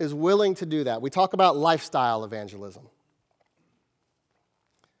is willing to do that. We talk about lifestyle evangelism.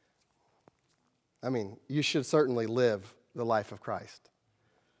 I mean, you should certainly live the life of Christ.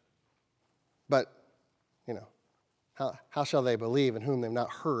 But, how shall they believe in whom they've not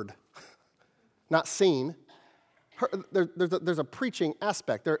heard, not seen? There's a preaching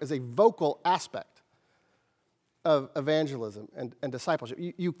aspect. There is a vocal aspect of evangelism and discipleship.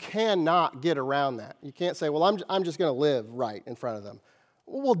 You cannot get around that. You can't say, well, I'm just going to live right in front of them.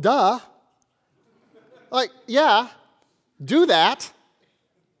 Well, duh. Yeah, do that.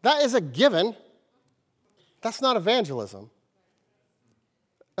 That is a given. That's not evangelism.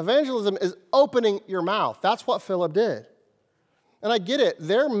 Evangelism is opening your mouth. That's what Philip did. And I get it.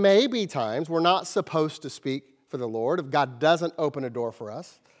 There may be times we're not supposed to speak for the Lord if God doesn't open a door for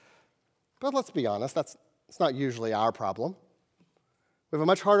us. But let's be honest, it's not usually our problem. We have a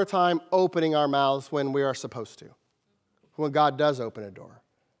much harder time opening our mouths when we are supposed to, when God does open a door.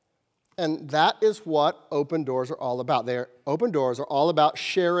 And that is what open doors are all about. Open doors are all about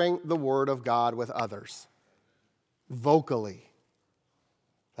sharing the word of God with others, vocally.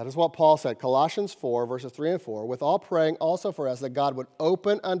 That is what Paul said, Colossians 4, verses 3 and 4, with all praying also for us that God would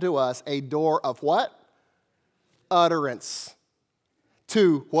open unto us a door of what? Utterance.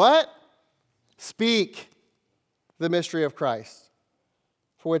 To what? Speak the mystery of Christ,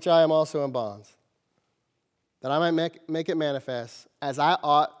 for which I am also in bonds, that I might make it manifest as I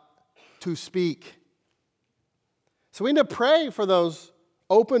ought to speak. So we need to pray for those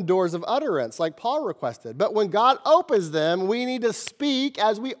open doors of utterance like Paul requested. But when God opens them, we need to speak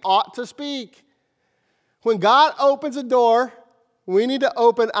as we ought to speak. When God opens a door, we need to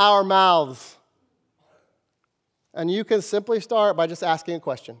open our mouths. And you can simply start by just asking a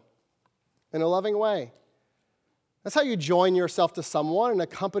question in a loving way. That's how you join yourself to someone and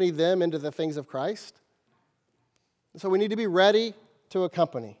accompany them into the things of Christ. So we need to be ready to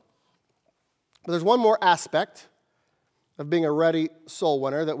accompany. But there's one more aspect of being a ready soul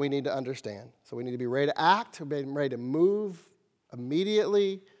winner that we need to understand. So we need to be ready to act, be ready to move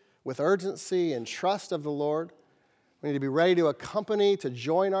immediately with urgency and trust of the Lord. We need to be ready to accompany, to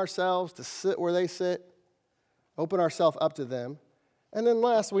join ourselves, to sit where they sit, open ourselves up to them. And then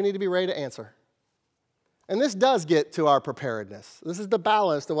last, we need to be ready to answer. And this does get to our preparedness. This is the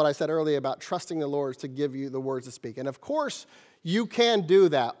balance to what I said earlier about trusting the Lord to give you the words to speak. And of course, you can do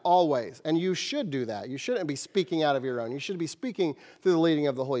that always, and you should do that. You shouldn't be speaking out of your own. You should be speaking through the leading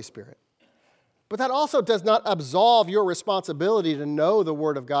of the Holy Spirit. But that also does not absolve your responsibility to know the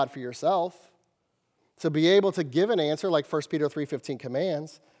Word of God for yourself, to be able to give an answer like 1 Peter 3:15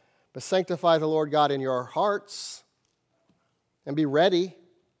 commands, but sanctify the Lord God in your hearts and be ready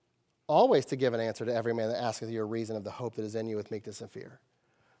always to give an answer to every man that asketh you a reason of the hope that is in you with meekness and fear.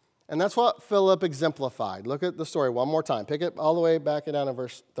 And that's what Philip exemplified. Look at the story one more time. Pick it all the way back down in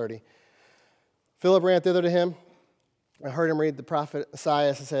verse 30. Philip ran thither to him. I heard him read the prophet Isaiah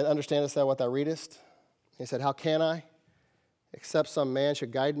and said, understandest thou what thou readest? He said, how can I? Except some man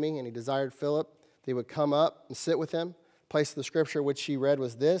should guide me. And he desired Philip that he would come up and sit with him. The place of the scripture which he read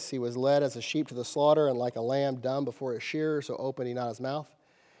was this: he was led as a sheep to the slaughter, and like a lamb dumb before his shearer, so opened he not his mouth.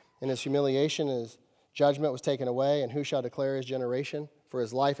 In his humiliation, his judgment was taken away, and who shall declare his generation? For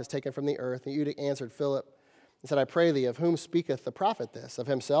his life is taken from the earth. And Eutych answered Philip and said, I pray thee, of whom speaketh the prophet this? Of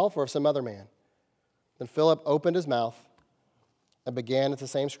himself or of some other man? Then Philip opened his mouth and began at the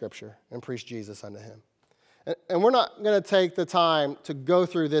same scripture and preached Jesus unto him. And we're not going to take the time to go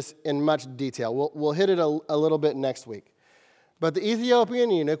through this in much detail. We'll hit it a little bit next week. But the Ethiopian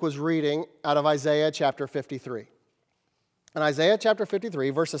eunuch was reading out of Isaiah chapter 53. And Isaiah chapter 53,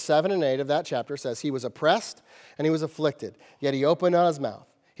 verses 7 and 8 of that chapter says, he was oppressed and he was afflicted, yet he opened not his mouth.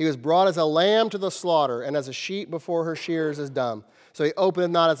 He was brought as a lamb to the slaughter, and as a sheep before her shearers is dumb. So he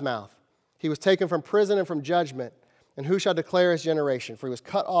opened not his mouth. He was taken from prison and from judgment. And who shall declare his generation? For he was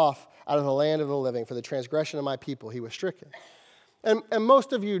cut off out of the land of the living. For the transgression of my people he was stricken. And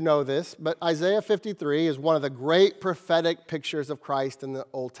most of you know this, but Isaiah 53 is one of the great prophetic pictures of Christ in the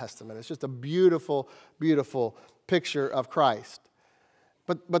Old Testament. It's just a beautiful, beautiful picture of Christ.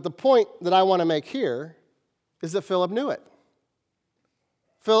 But the point that I want to make here is that Philip knew it.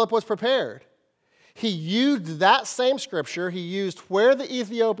 Philip was prepared. He used that same scripture, he used where the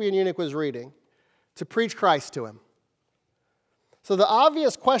Ethiopian eunuch was reading, to preach Christ to him. So the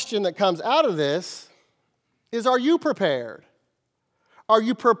obvious question that comes out of this is, are you prepared? Are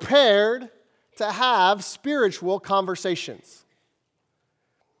you prepared to have spiritual conversations?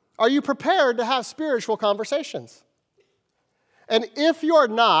 Are you prepared to have spiritual conversations? And if you're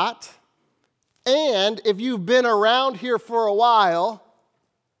not, and if you've been around here for a while,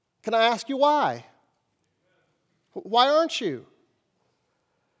 can I ask you why? Why aren't you?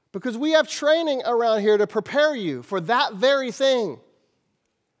 Because we have training around here to prepare you for that very thing.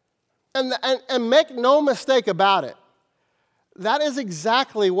 And make no mistake about it, that is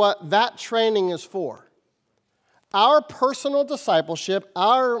exactly what that training is for. Our personal discipleship,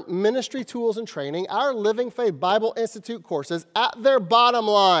 our ministry tools and training, our Living Faith Bible Institute courses, at their bottom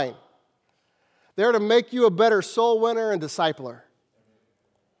line, they're to make you a better soul winner and discipler.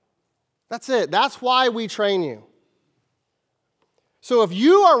 That's it. That's why we train you. So if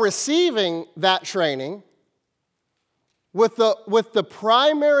you are receiving that training with the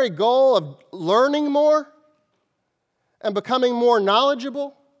primary goal of learning more and becoming more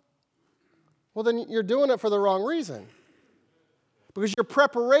knowledgeable, well, then you're doing it for the wrong reason. Because your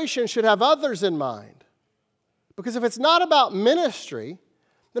preparation should have others in mind. Because if it's not about ministry,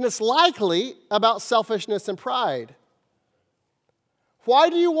 then it's likely about selfishness and pride. Why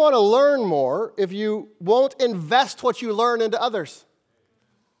do you want to learn more if you won't invest what you learn into others?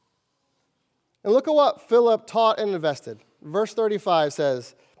 And look at what Philip taught and invested. Verse 35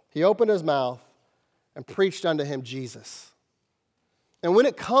 says, he opened his mouth and preached unto him Jesus. And when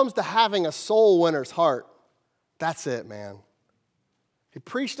it comes to having a soul winner's heart, that's it, man. He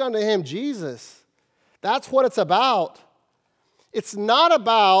preached unto him Jesus. That's what it's about. It's not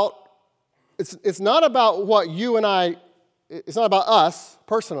about what you and I, it's not about us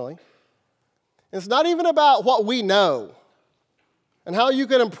personally. It's not even about what we know and how you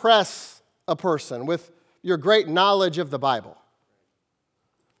can impress a person with your great knowledge of the Bible.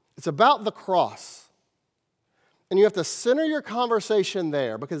 It's about the cross. And you have to center your conversation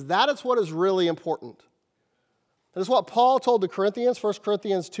there because that is what is really important. That is what Paul told the Corinthians, 1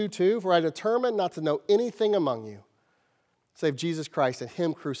 Corinthians 2:2, for I determined not to know anything among you save Jesus Christ and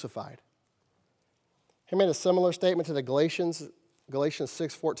him crucified. He made a similar statement to the Galatians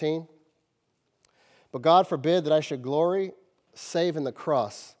 6:14. But God forbid that I should glory save in the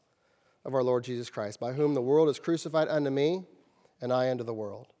cross of our Lord Jesus Christ, by whom the world is crucified unto me and I unto the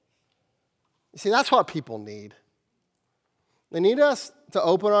world. You see, that's what people need. They need us to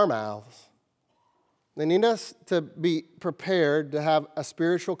open our mouths. They need us to be prepared to have a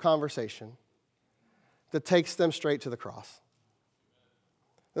spiritual conversation that takes them straight to the cross,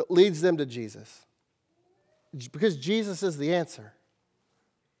 that leads them to Jesus. because Jesus is the answer.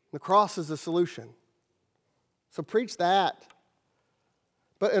 The cross is the solution. So preach that.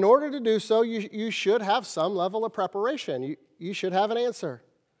 But in order to do so, you should have some level of preparation. You should have an answer.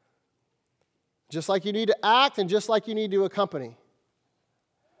 Just like you need to act and just like you need to accompany.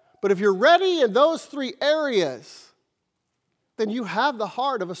 But if you're ready in those three areas, then you have the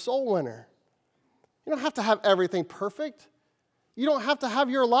heart of a soul winner. You don't have to have everything perfect. You don't have to have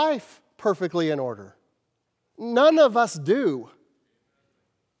your life perfectly in order. None of us do.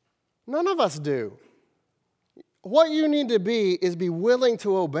 None of us do. What you need to be is be willing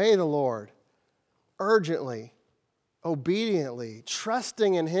to obey the Lord urgently, obediently,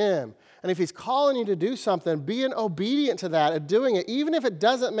 trusting in Him. And if He's calling you to do something, being obedient to that and doing it, even if it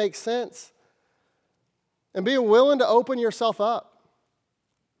doesn't make sense. And being willing to open yourself up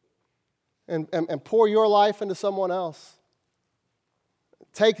and pour your life into someone else.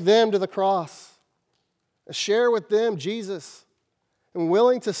 Take them to the cross. Share with them Jesus. And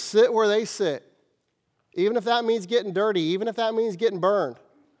willing to sit where they sit. Even if that means getting dirty, even if that means getting burned.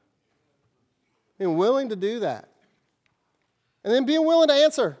 Being willing to do that. And then being willing to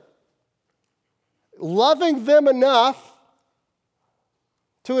answer. Loving them enough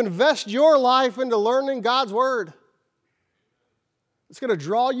to invest your life into learning God's Word. It's going to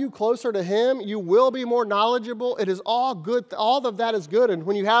draw you closer to Him. You will be more knowledgeable. It is all good. All of that is good. And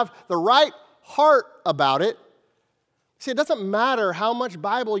when you have the right heart about it, see, it doesn't matter how much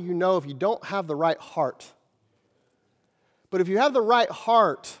Bible you know if you don't have the right heart. But if you have the right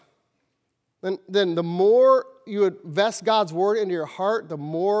heart, then the more you invest God's Word into your heart, the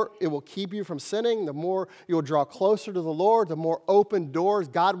more it will keep you from sinning, the more you'll draw closer to the Lord, the more open doors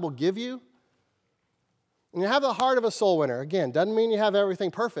God will give you. And you have the heart of a soul winner. Again, doesn't mean you have everything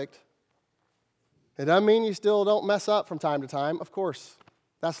perfect. It doesn't mean you still don't mess up from time to time. Of course,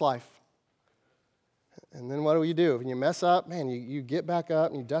 that's life. And then what do? When you mess up, man, you get back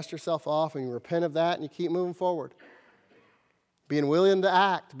up and you dust yourself off and you repent of that and you keep moving forward. Being willing to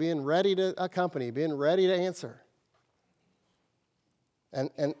act, being ready to accompany, being ready to answer. And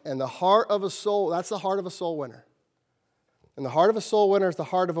the heart of a soul, that's the heart of a soul winner. And the heart of a soul winner is the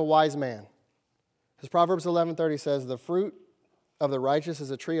heart of a wise man. As Proverbs 11:30 says, the fruit of the righteous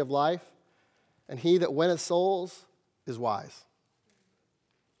is a tree of life, and he that winneth souls is wise.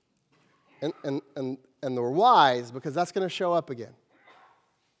 And they're wise because that's going to show up again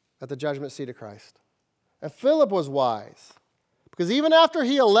at the judgment seat of Christ. And Philip was wise because even after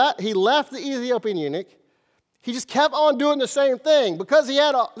he left the Ethiopian eunuch, he just kept on doing the same thing because he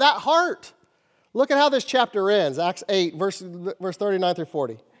had that heart. Look at how this chapter ends, Acts 8, verse 39 through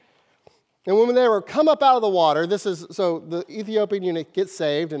 40. And when they were come up out of the water, so the Ethiopian eunuch gets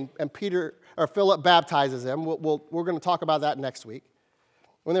saved and Philip baptizes him. We're going to talk about that next week.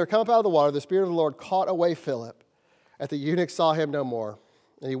 When they were come up out of the water, the Spirit of the Lord caught away Philip, and the eunuch saw him no more,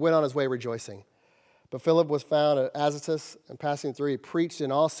 and he went on his way rejoicing. But Philip was found at Azotus, and passing through, he preached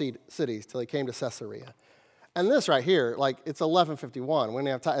in all cities till he came to Caesarea. And this right here, it's 11:51. When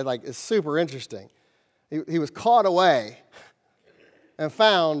you have time, it's super interesting. He was caught away and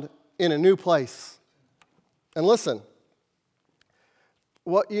found in a new place. And listen,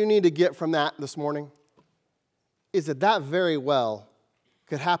 what you need to get from that this morning is that very well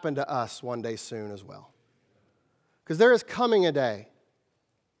could happen to us one day soon as well. Because there is coming a day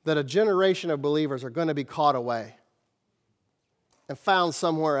that a generation of believers are going to be caught away and found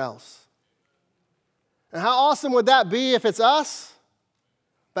somewhere else. And how awesome would that be if it's us?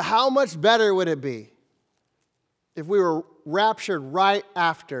 But how much better would it be if we were raptured right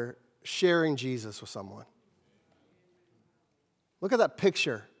after sharing Jesus with someone? Look at that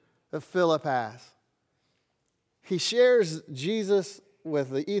picture that Philip has. He shares Jesus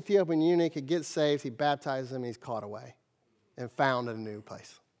with the Ethiopian eunuch. He gets saved, he baptizes him, and he's caught away and found in a new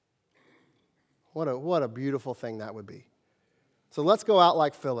place. What a beautiful thing that would be. So let's go out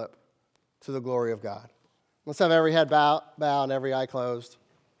like Philip to the glory of God. Let's have every head bowed and every eye closed.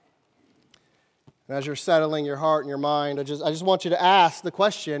 And as you're settling your heart and your mind, I just want you to ask the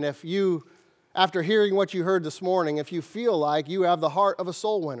question, if you, after hearing what you heard this morning, if you feel like you have the heart of a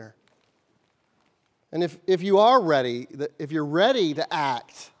soul winner. And if you are ready, if you're ready to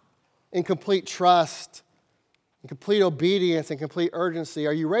act in complete trust, in complete obedience, and complete urgency,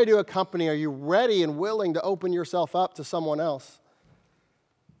 are you ready to accompany? Are you ready and willing to open yourself up to someone else?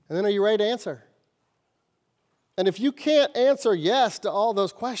 And then are you ready to answer? And if you can't answer yes to all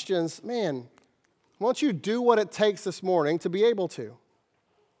those questions, man, why don't you do what it takes this morning to be able to?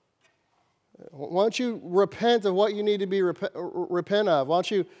 Why don't you repent of what you need to be repent of? Why don't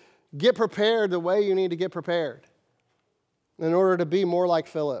you get prepared the way you need to get prepared in order to be more like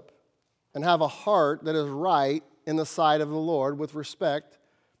Philip? and have a heart that is right in the sight of the Lord with respect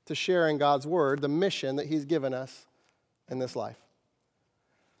to sharing God's word, the mission that he's given us in this life.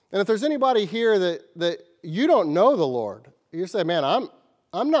 And if there's anybody here that you don't know the Lord, you say, man,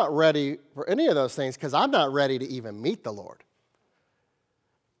 I'm not ready for any of those things because I'm not ready to even meet the Lord.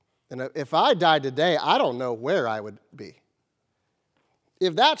 And if I died today, I don't know where I would be.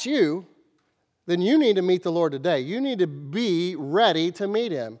 If that's you, then you need to meet the Lord today. You need to be ready to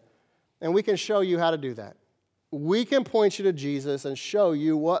meet him. And we can show you how to do that. We can point you to Jesus and show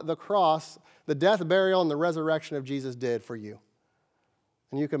you what the cross, the death, burial, and the resurrection of Jesus did for you.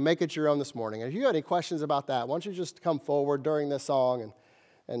 And you can make it your own this morning. And if you have any questions about that, why don't you just come forward during this song,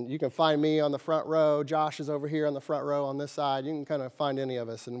 and you can find me on the front row. Josh is over here on the front row on this side. You can kind of find any of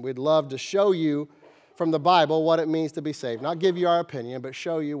us. And we'd love to show you from the Bible what it means to be saved. Not give you our opinion, but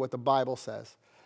show you what the Bible says.